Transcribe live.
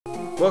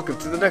Welcome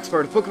to the next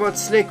part of Pokemon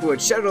Snakewood.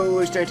 Shadow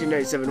Alicia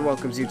 1997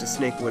 welcomes you to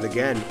Snakewood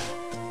again.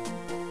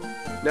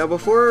 Now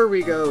before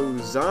we go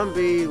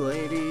zombie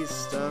lady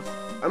stuff,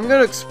 I'm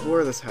gonna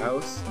explore this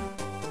house.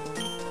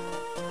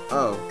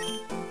 Oh.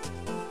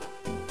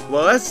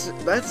 Well, that's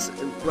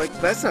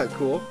not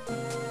cool.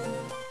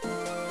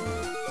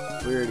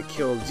 We already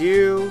killed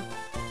you.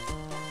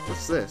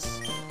 What's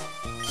this?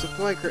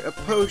 Supply crate, a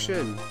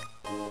potion.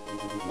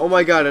 Oh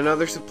my god,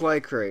 another supply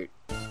crate.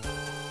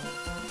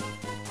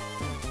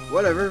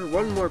 Whatever,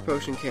 one more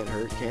potion can't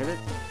hurt, can it?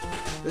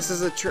 This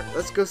is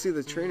let's go see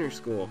the trainer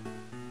school.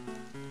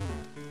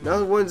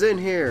 No one's in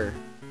here.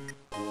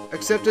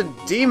 Except a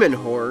demon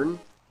horn.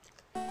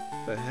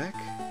 The heck?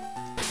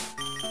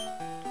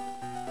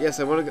 Yes,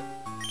 I want to go.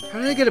 How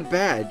did I get a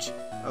badge?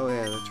 Oh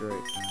yeah, that's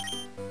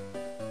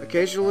right.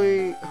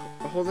 Occasionally,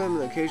 hold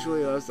on,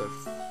 occasionally allows the.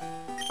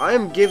 I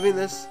am giving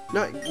this,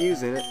 not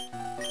using it.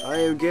 I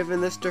am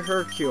giving this to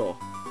Hercule.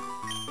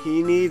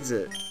 He needs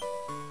it.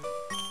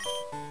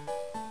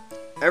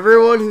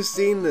 Everyone who's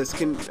seen this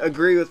can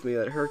agree with me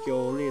that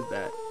Hercule will need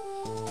that.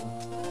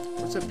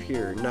 What's up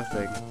here?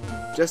 Nothing.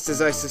 Just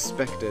as I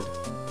suspected.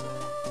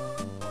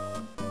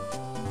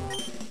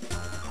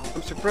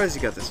 I'm surprised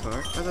you got this far.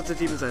 I thought the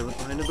demons I left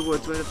behind in the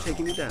woods might have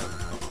taken you down.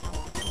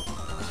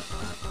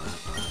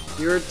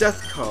 You're a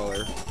death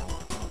caller.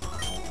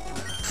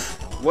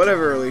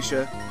 Whatever,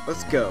 Alicia.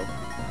 Let's go.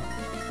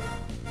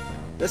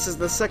 This is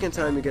the second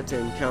time you get to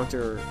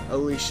encounter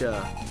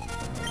Alicia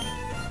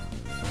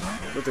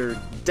with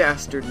her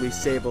dastardly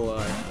sable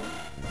eye.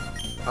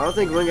 I don't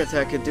think Wing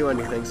Attack could do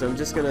anything, so I'm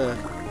just gonna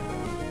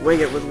wing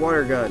it with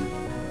Water Gun.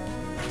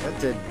 That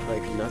did,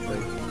 like,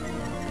 nothing.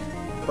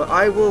 But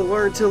I will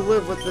learn to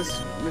live with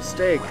this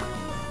mistake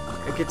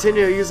and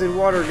continue using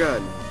Water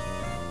Gun.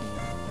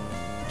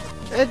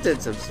 It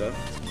did some stuff.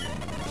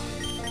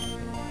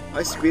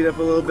 I speed up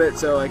a little bit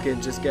so I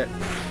can just get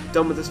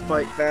done with this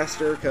fight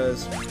faster,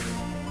 because,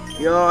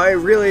 you know, I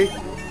really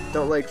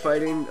don't like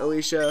fighting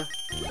Alicia.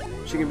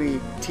 She can be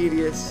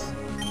tedious.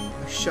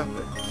 A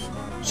Shuppet.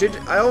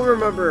 I don't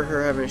remember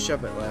her having a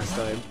Shuppet last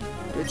time.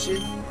 Did she?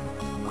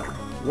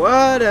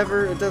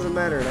 Whatever. It doesn't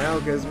matter now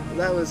because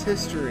that was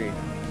history.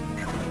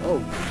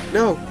 Oh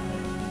no.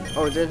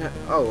 Oh, it didn't.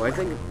 Oh, I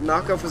think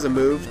knockoff was a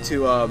move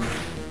to. I'm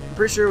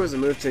pretty sure it was a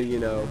move to, you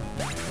know,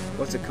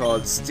 what's it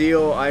called?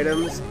 Steal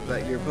items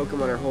that your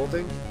Pokemon are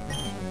holding.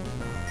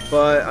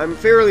 But I'm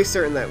fairly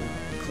certain that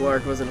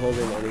Clark wasn't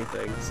holding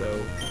anything,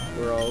 so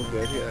we're all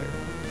good here.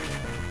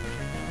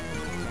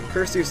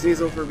 Curse you,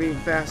 Sneasel, for being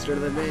faster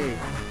than me.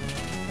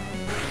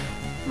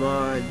 Come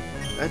on.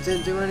 That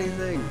didn't do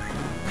anything.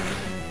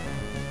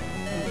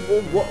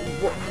 Well,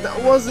 what?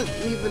 That wasn't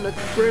even a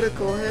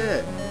critical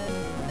hit.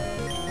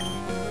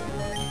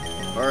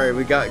 Alright,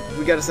 we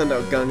gotta send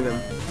out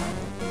Gangnam.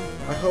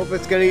 I hope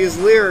it's gonna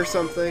use Leer or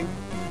something.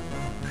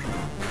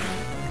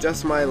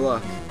 Just my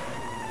luck.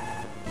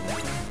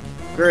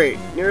 Great.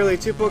 Nearly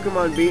 2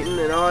 Pokemon beaten,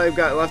 and all I've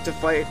got left to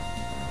fight,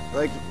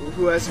 like,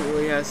 who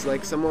really has,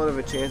 like, somewhat of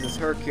a chance is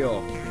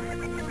Hercule.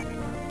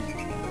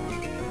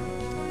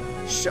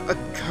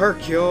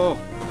 Hercule!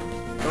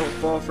 Don't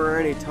fall for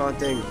any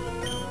taunting.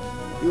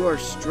 You are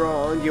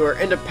strong, you are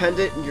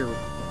independent, and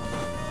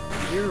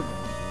you're a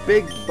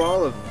big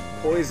ball of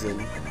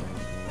poison.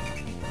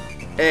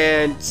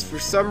 And for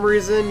some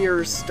reason, you're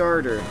a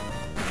starter.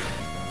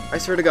 I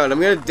swear to God, I'm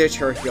gonna ditch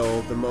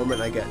Hercule the moment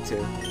I get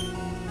to.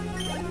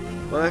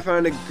 When I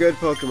find a good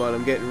Pokemon,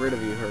 I'm getting rid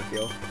of you,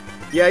 Hercule.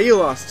 Yeah, you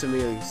lost to me,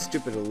 you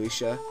stupid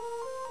Alicia.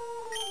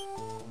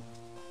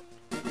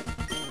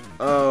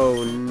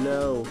 Oh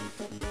no.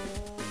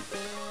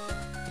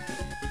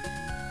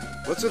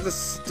 What's with the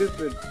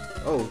stupid...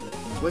 Oh,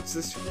 what's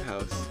this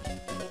house?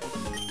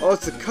 Oh,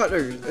 it's the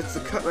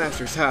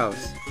Cutmaster's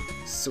house.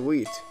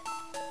 Sweet.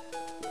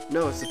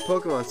 No, it's the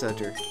Pokemon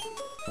Center.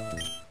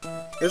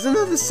 Isn't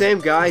that the same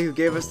guy who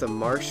gave us the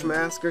Marsh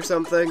Mask or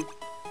something?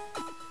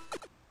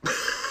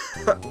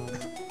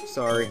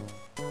 Sorry.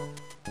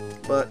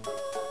 But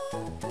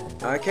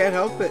I can't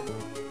help it.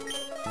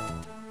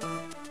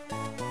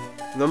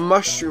 The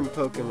Mushroom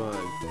Pokemon.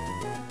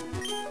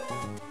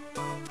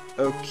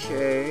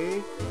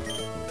 Okay.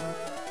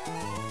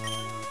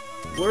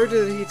 Where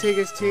did he take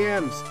his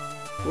TMs?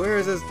 Where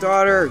is his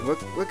daughter?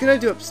 What can I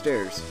do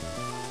upstairs?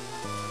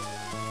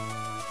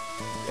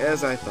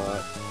 As I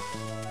thought.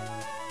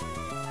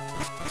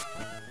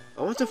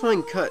 I want to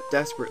find Cut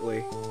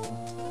desperately.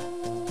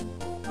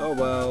 Oh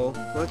well,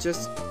 let's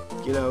just,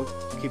 you know,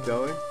 keep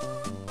going.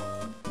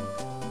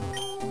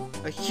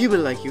 A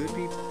human like you would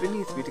be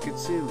beneath me to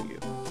consume you.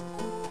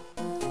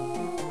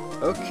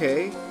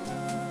 Okay.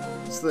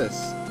 What's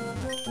this?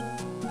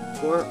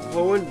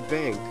 Hoenn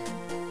Bank.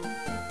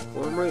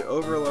 Formerly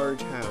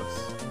Overlarge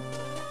House.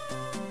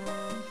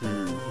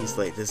 He's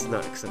late. This is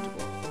not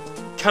acceptable.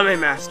 Come in,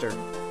 Master!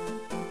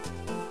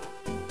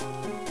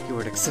 You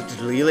weren't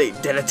acceptably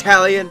late, dead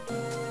Italian!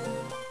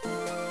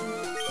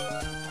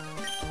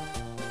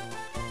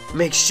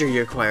 Make sure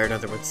you acquire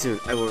another one soon.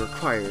 I will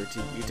require you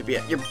to be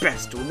at your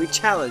best when we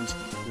challenge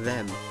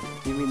them.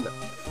 You mean the...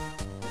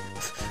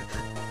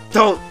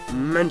 Don't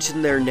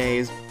mention their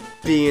names.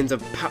 Beings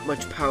of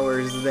much power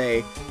as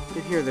they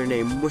can hear their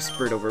name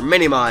whispered over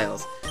many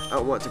miles. I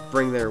don't want to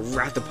bring their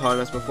wrath upon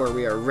us before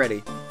we are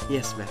ready.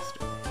 Yes, master.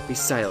 Be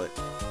silent.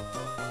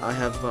 I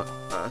have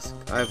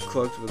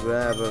cloaked with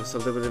web of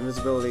something with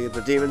invisibility.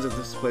 The demons of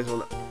this place will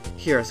not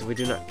hear us if we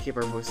do not keep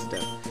our voices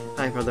down.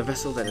 I am from the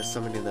vessel that is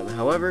summoning them.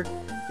 However,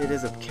 it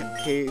is a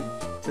cave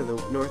to the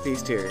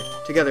northeast here.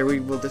 Together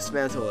we will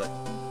dismantle it.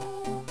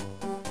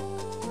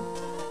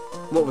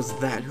 What was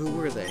that? Who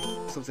were they?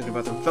 Something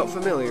about them felt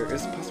familiar.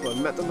 Is it possible I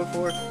met them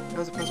before?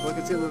 How is it possible I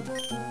could see them?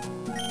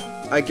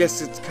 I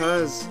guess it's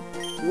cause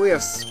we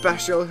have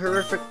special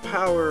horrific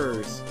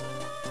powers.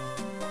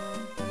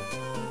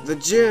 The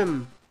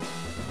gym.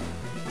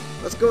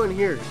 Let's go in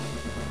here.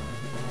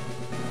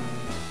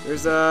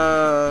 There's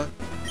a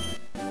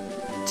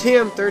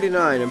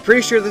TM39. I'm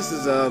pretty sure this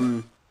is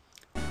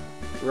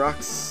Rock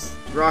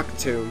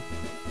Tomb.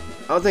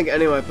 I don't think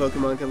any of my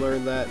Pokemon can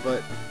learn that,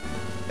 but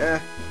I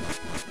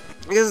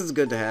guess it's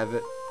good to have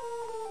it.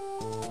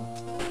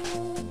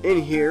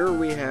 In here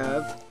we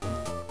have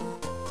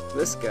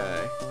this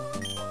guy.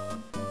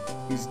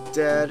 He's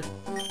dead.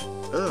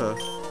 Ugh.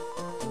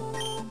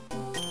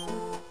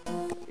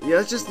 Yeah,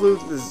 let's just loot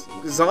this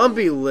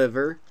zombie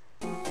liver.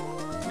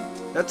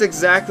 That's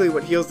exactly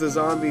what heals the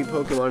zombie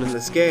Pokemon in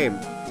this game.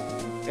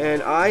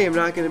 And I am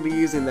not going to be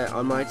using that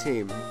on my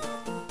team.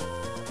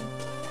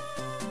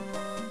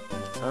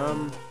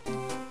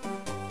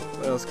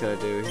 What else can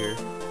I do here?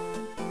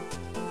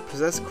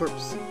 Possessed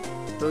corpse.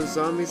 Those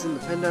zombies in the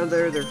pen down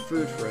there, they're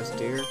food for us,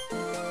 dear.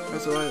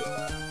 That's what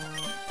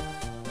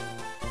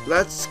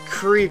That's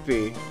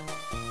creepy.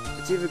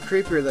 It's even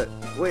creepier that...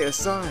 Wait, a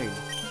sign.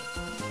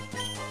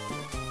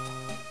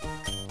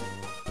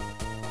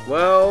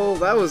 Well,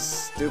 that was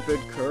stupid,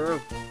 Kuro.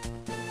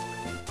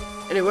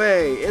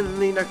 Anyway, in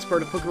the next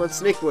part of Pokemon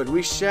Snakewood,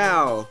 we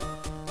shall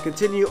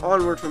continue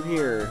onward from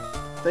here.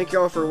 Thank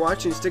you all for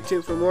watching. Stick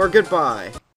tuned for more. Goodbye.